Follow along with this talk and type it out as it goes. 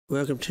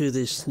Welcome to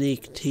this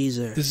sneak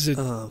teaser This is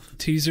a of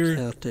teaser.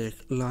 Celtic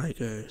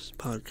Ligers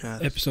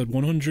podcast. Episode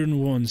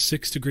 101,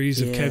 6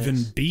 Degrees of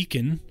Kevin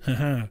Bacon.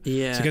 Haha.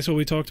 Yeah. So guess what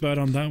we talked about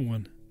on that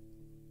one?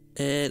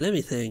 Let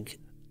me think.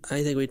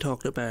 I think we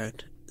talked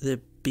about the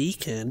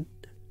Beacon,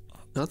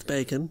 not the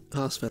Bacon,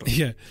 hospital.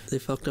 Yeah. They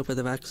fucked up with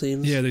the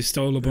vaccines. Yeah, they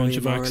stole a bunch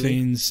of morally.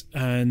 vaccines.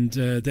 And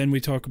then we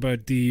talk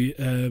about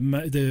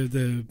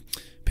the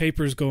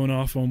papers going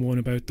off on one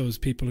about those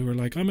people who are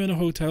like, I'm in a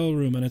hotel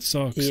room and it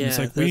sucks. And it's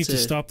like, we need to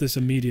stop this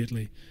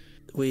immediately.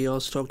 We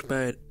also talked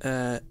about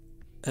a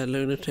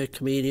lunatic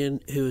comedian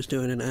who was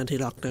doing an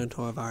anti-lockdown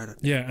tour of Ireland.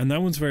 Yeah, and that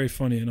one's very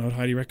funny, and I'd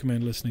highly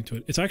recommend listening to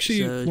it. It's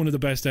actually one of the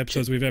best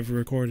episodes we've ever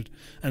recorded,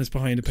 and it's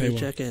behind a paywall.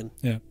 Check in.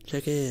 Yeah.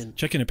 Check in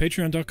at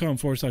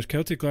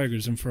patreon.com/Celtic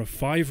Ligers, and for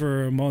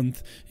 $5 a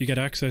month, you get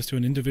access to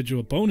an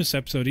individual bonus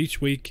episode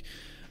each week.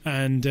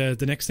 And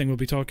the next thing we'll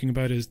be talking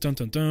about is Dun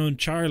Dun Dun,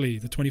 Charlie,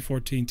 the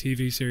 2014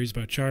 TV series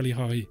about Charlie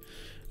Haughey.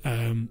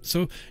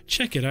 So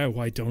check it out,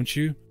 why don't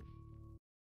you?